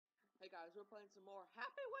Guys, we're playing some more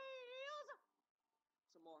Happy Wheels!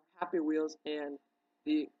 Some more Happy Wheels, and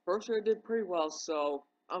the first year did pretty well, so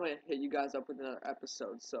I'm gonna hit you guys up with another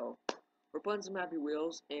episode. So, we're playing some Happy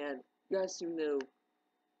Wheels, and you guys seem to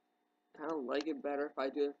kind of like it better if I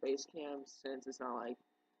do a face cam, since it's not like,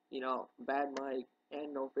 bad mic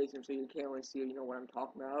and no face cam, so you can't really see, what I'm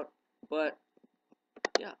talking about. But,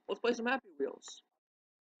 yeah, let's play some Happy Wheels.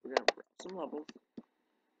 We're gonna grab some levels.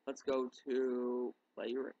 Let's go to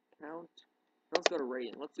player account. Let's go to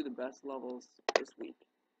rating. Let's do the best levels this week.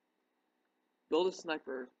 Build a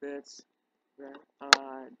sniper bits. Did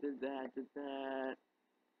that.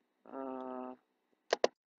 I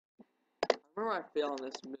remember I failed on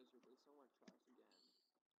this miserably, so I'm gonna try this again.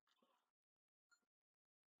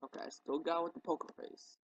 Okay, I still got with the poker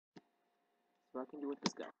face. So I can do with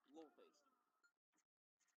this guy. Little face.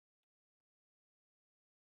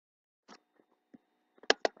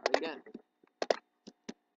 Try it again.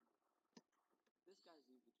 This guy's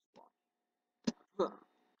easy to watch.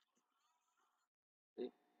 See?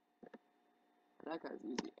 That guy's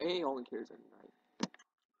easy. And he only carries a knife.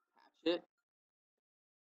 Hatch it.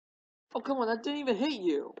 Oh, come on, that didn't even hit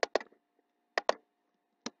you.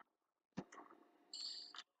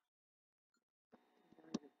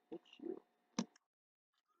 Hit you.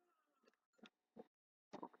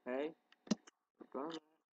 Okay. We're gonna.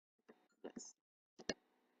 Yes.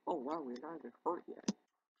 Oh wow, we're not even hurt yet.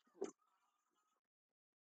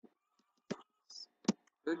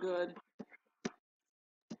 We're good.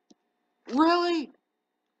 Really?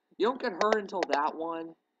 You don't get hurt until that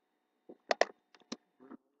one?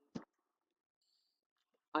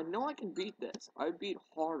 I know I can beat this. I beat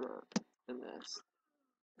harder than this.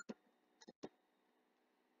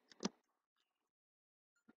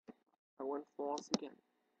 I went false again.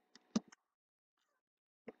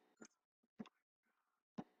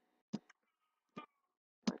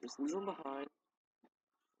 I just leave him behind.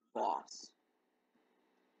 Boss.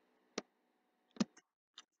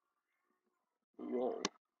 Whoa.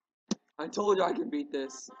 I told you I can beat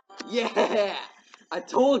this. Yeah! I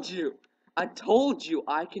told you! I told you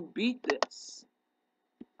I can beat this.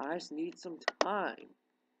 I just need some time.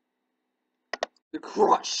 The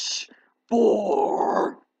crush!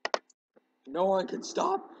 4! No one can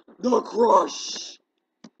stop the crush!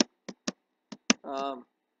 I'm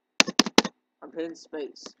hitting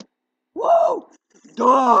space. Whoa!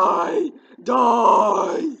 Die!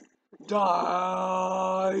 Die!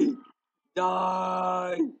 Die!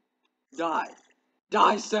 Die! Die!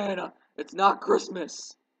 Die, Santa! It's not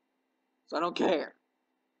Christmas! So I don't care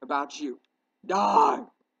about you. Die!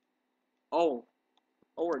 Oh.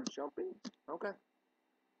 Oh, we're jumping? Okay.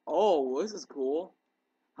 Oh, this is cool.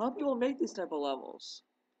 How do people make these type of levels?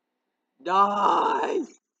 Die!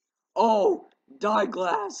 Oh! Die,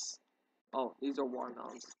 glass! Oh, these are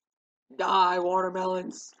watermelons. Die,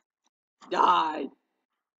 watermelons! Die!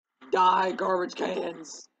 Die, garbage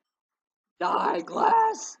cans! Die,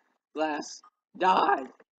 glass! Glass! Die!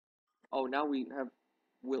 Oh, now we have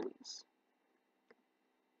willies.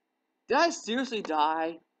 Did I seriously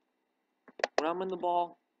die when I'm in the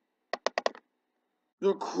ball?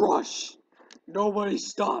 The crush! Nobody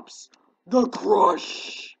stops the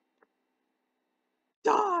crush!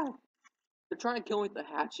 Die! They're trying to kill me with the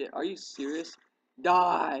hatchet. Are you serious?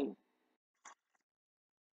 Die!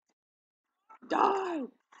 Die!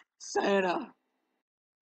 Santa!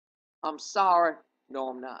 I'm sorry. No,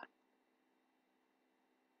 I'm not.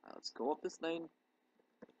 Let's go up this thing.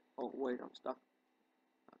 Oh, wait, I'm stuck.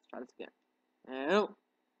 Let's try this again. Help!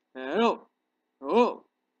 Help! Oh!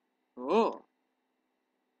 Oh!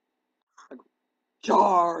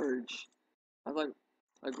 Charge! I like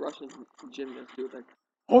Russian gymnasts do it like,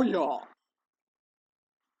 oh yeah!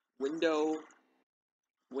 Window,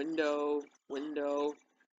 window, window.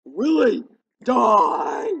 Willie!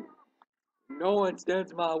 Die! No one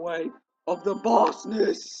stands in my way of the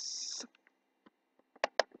bossness!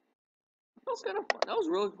 That was kind of fun. That was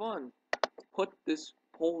really fun.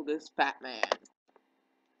 Pull this fat man.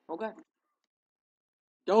 Okay.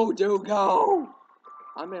 Go!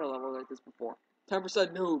 I made a level like this before.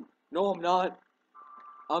 10% noob. No, I'm not.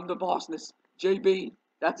 I'm the bossness. JB.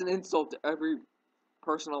 That's an insult to every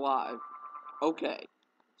person alive. Okay.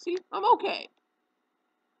 See, I'm okay.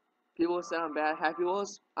 People say I'm bad. Happy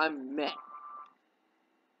Wheels. I'm meh.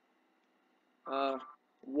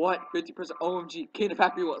 What? 50% OMG. King of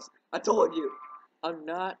Happy Wheels. I told you. I'm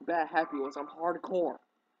not bad Happy Wheels. I'm hardcore.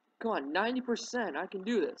 Come on, 90%. I can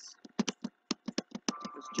do this.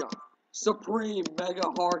 Let's jump. Supreme Mega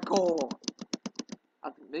Hardcore.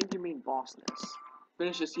 I think you mean bossness.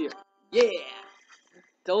 Finish this here. Yeah!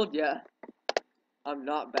 Told ya. I'm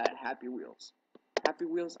not bad Happy Wheels. Happy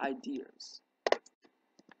Wheels ideas.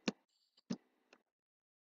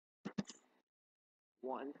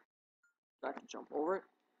 1. Do I have to jump over it?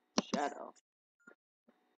 Shadow.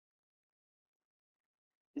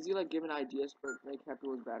 Is he like giving ideas for make Happy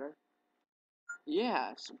Wheels better?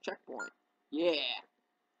 Yeah, some checkpoint. Yeah.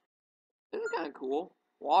 This is kind of cool.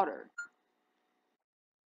 Water.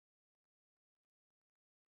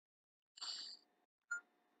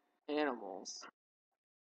 Animals.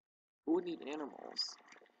 Who would need animals?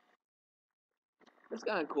 It's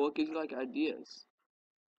kind of cool. It gives you like ideas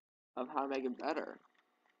of how to make it better.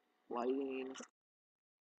 Lighting.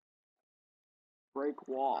 Break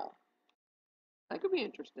wall. That could be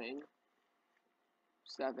interesting.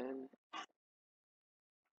 7.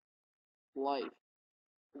 Life.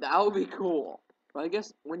 That would be cool. But I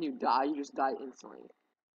guess when you die, you just die instantly.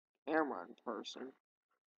 Camera in person.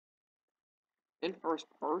 In first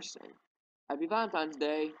person. Happy Valentine's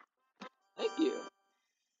Day. Thank you.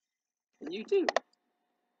 And you too.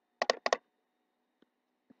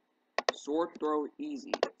 Sword throw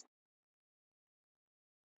easy.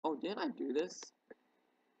 Oh, didn't I do this?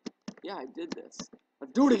 Yeah, I did this.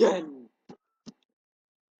 Let's do it again!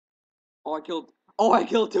 Oh, I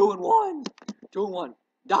killed 2 in 1! 2 in 1.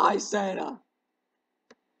 Die, Santa!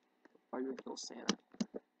 Oh, you kill Santa.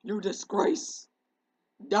 You disgrace!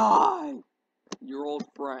 Die! Your old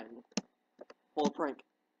friend. Pull a prank.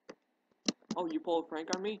 Oh, you pull a prank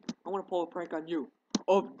on me? I want to pull a prank on you.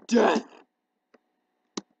 Of death!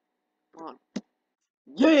 Come on.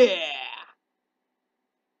 Yeah!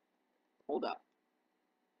 Hold up.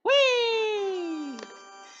 Whee!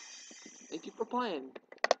 Thank you for playing.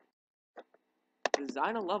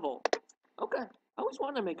 Design a level. Okay. I always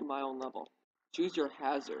wanted to make my own level. Choose your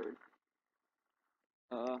hazard.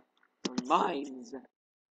 Mines.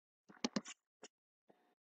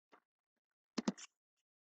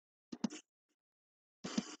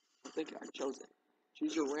 I think I chose it.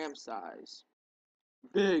 Choose your RAM size.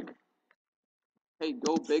 Big. Hey,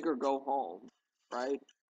 go big or go home. Right?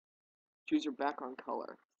 Choose your background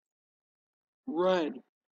color. Red.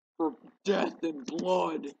 For death and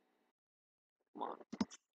blood. Come on.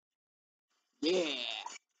 Yeah.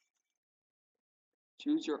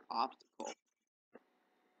 Choose your obstacle.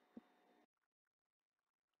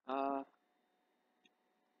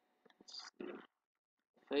 Let's see.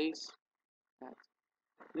 Face. That.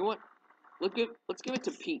 You know what? Let's give it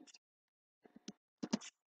to Pete.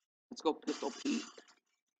 Let's go Pistol Pete.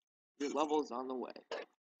 Your level is on the way.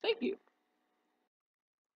 Thank you.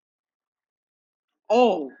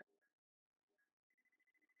 Oh!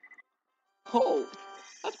 Oh!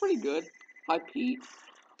 That's pretty good. Hi, Pete.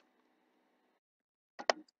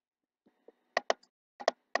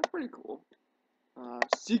 That's pretty cool.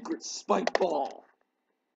 Secret Spike Ball.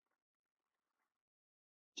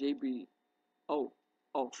 JB. Oh.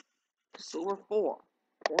 Oh. Silver 4.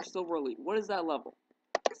 Or Silver Elite. What is that level?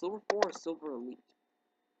 Silver 4 or Silver Elite?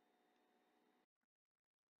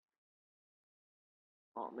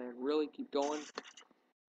 Oh man, really? Keep going?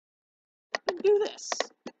 I can do this!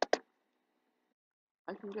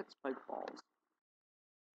 I can get Spike Balls.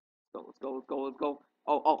 Let's go, let's go, let's go, let's go.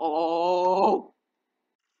 Oh, oh, oh, oh,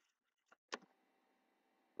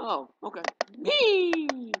 oh, oh, okay.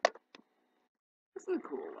 Whee! This is a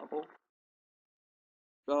cool level.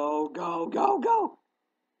 Go, go, go, go!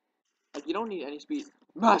 Like, you don't need any speed.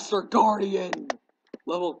 Master Guardian!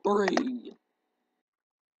 Level 3!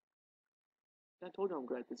 I told you I'm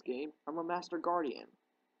good at this game. I'm a Master Guardian.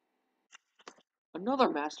 Another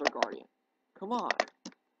Master Guardian. Come on.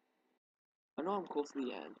 I know I'm close to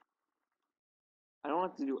the end. I don't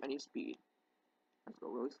have to do any speed. Let's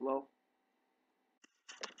go really slow.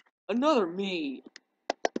 Another me!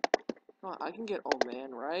 Come on, I can get old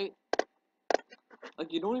man, right?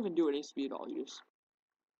 Like, you don't even do any speed at all. You just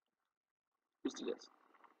do this.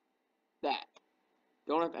 That.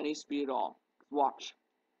 Don't have any speed at all. Watch.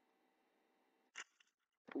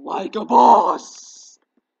 Like a boss!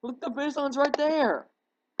 Look, the baseline right there!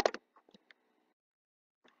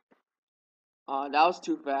 That was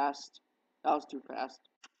too fast. That was too fast.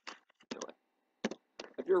 Anyway,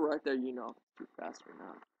 if you're right there, you know if it's too fast or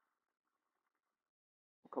not.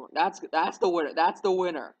 Come on, that's the winner. That's the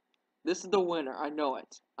winner. This is the winner. I know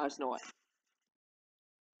it. I just know it.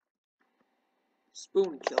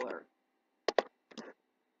 Spoon killer.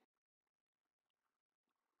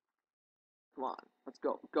 Come on, let's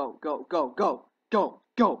go, go, go, go, go, go,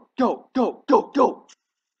 go, go, go, go, go.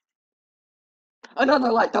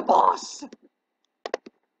 Another like the boss.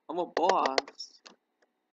 I'm a boss.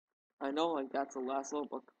 I know, like that's the last level,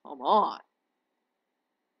 but come on.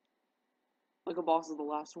 Like a boss is the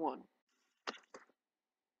last one.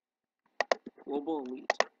 Global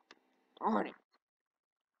Elite. Alrighty.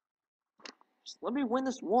 Just let me win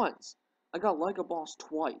this once. I got like a boss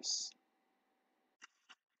twice.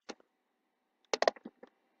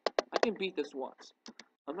 I can beat this once.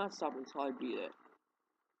 I'm not stopping until I beat it.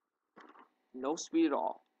 No speed at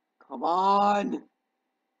all. Come on!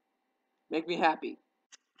 Make me happy.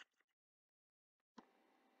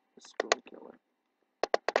 The spoon killer.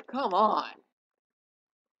 Come on!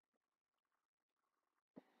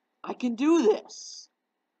 I can do this!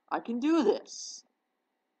 I can do this!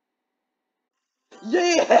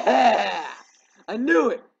 Yeah! I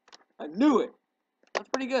knew it! I knew it! That's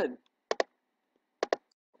pretty good.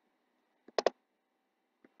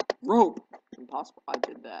 Rope! Impossible. I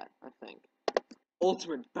did that, I think.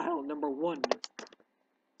 Ultimate Battle #1.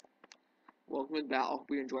 Welcome to Battle.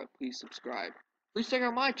 Hope you enjoy it. Please subscribe. Please check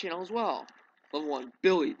out my channel as well. Level 1,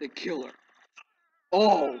 Billy the Killer.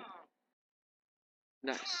 Oh!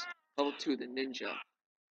 Nice. Level 2, the Ninja.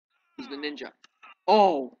 Who's the Ninja?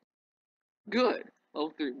 Oh! Good.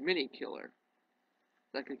 Level 3, Mini Killer.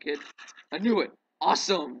 Is that good, kid? I knew it!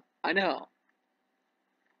 Awesome! I know.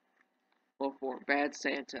 Level 4, Bad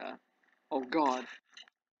Santa. Oh god.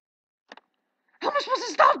 How am I supposed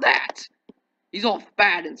to stop that? He's all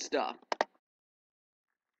fat and stuff.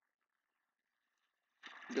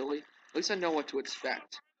 Billy, at least I know what to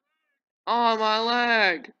expect. Oh, my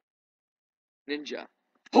leg! Ninja.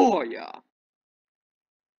 Oh, yeah.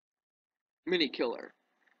 Mini Killer.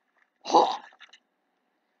 Oh!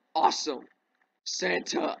 Awesome.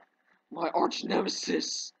 Santa. My arch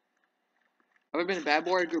nemesis. Have I been a bad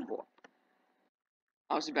boy or a good boy?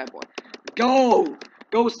 Obviously bad boy. Go!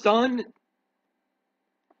 Go, son!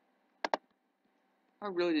 I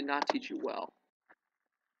really did not teach you well.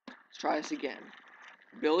 Let's try this again.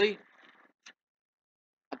 Billy?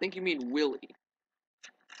 I think you mean Willie.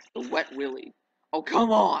 The wet Willie. Oh,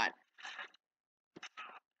 come on!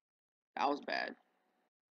 That was bad.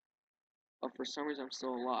 But for some reason I'm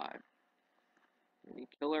still alive. Mini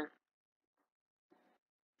Killer.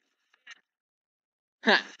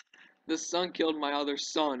 Ha! The sun killed my other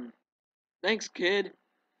son. Thanks, kid.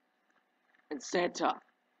 And Santa.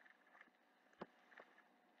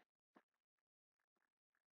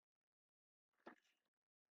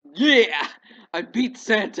 Yeah! I beat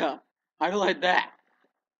Santa! How do you like that?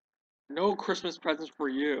 No Christmas presents for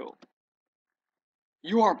you.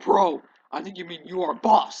 You are pro. I think you mean you are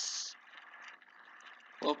boss.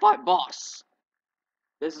 Well, if I'm boss,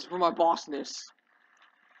 this is for my bossness.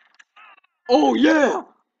 Oh yeah!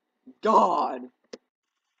 God.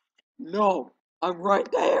 No, I'm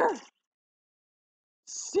right there.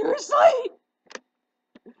 Seriously?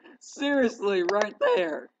 Seriously, right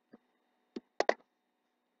there.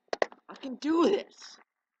 I can do this.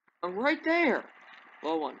 I'm right there.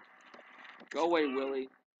 Low one. Go away, Willie.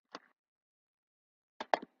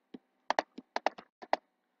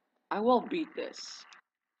 I will beat this.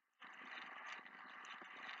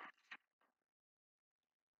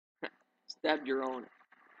 Stab your own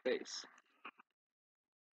face.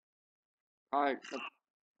 Alright.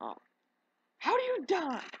 Oh. How do you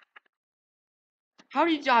die? How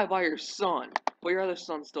do you die by your son, but your other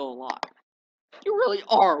son's still alive? You really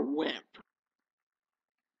are a wimp.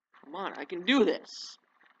 Come on, I can do this.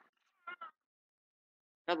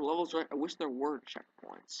 Now the level's right. I wish there were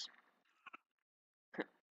checkpoints.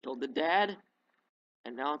 Killed the dad,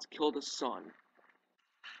 and now it's killed the son.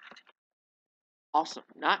 Awesome.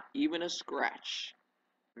 Not even a scratch.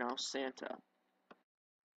 Now Santa.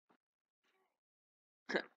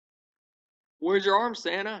 Where's your arm,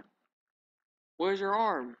 Santa? Where's your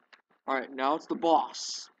arm? Alright, now it's the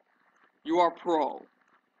boss. You are pro.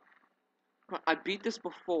 I beat this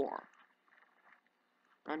before.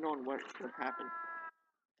 I don't know what happened.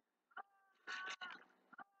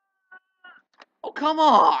 Oh, come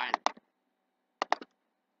on!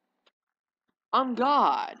 I'm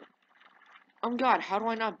God. I'm God. How do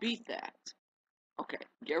I not beat that? Okay,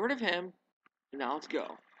 get rid of him. Now let's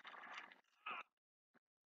go.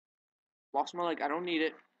 Lost my leg. I don't need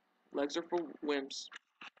it. Legs are for wimps.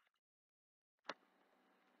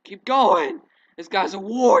 Keep going! This guy's a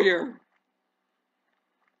warrior!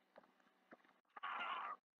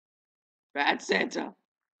 Bad Santa.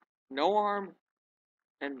 No arm.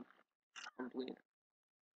 And I'm bleeding.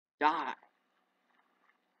 Die.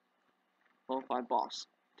 Level 5 boss.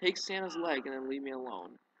 Take Santa's leg and then leave me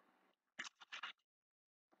alone.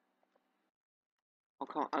 Oh,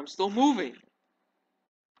 come on. I'm still moving.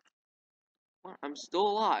 Come on. I'm still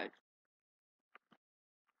alive.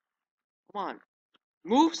 Come on.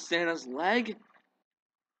 Move Santa's leg.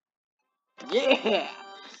 Yeah!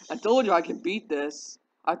 I told you I could beat this.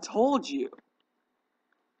 I told you.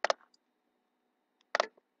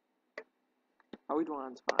 How we doing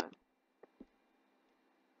on time?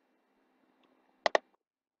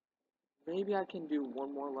 Maybe I can do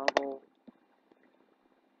one more level.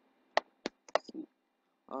 Let's see.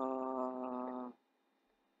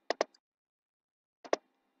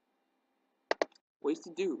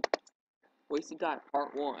 Wasted Dude. Wasted Die,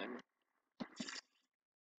 Part 1.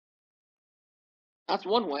 That's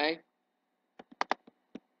one way.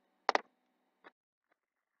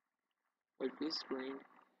 Wait for the screen.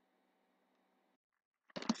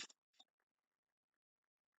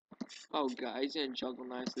 Oh, God, he's gonna juggle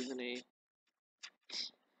nice, isn't he?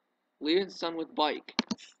 Leading son with bike.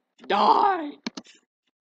 Die!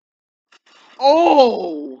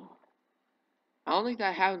 Oh! I don't think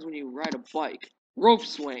that happens when you ride a bike. Rope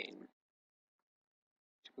swing.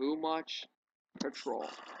 Too much control.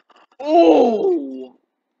 Oh!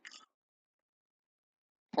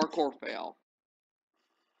 Parkour fail.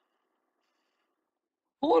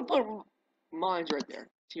 Hold on, mines right there.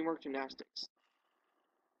 Teamwork gymnastics.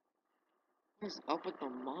 What is up with the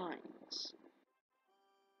mines?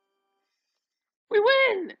 We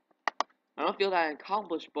win! I don't feel that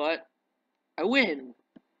accomplished, but I win!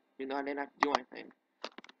 You know, I didn't have to do anything.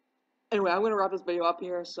 Anyway, I'm going to wrap this video up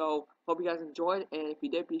here, so hope you guys enjoyed, and if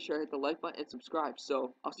you did, be sure to hit the like button and subscribe.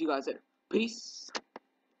 So, I'll see you guys later. Peace!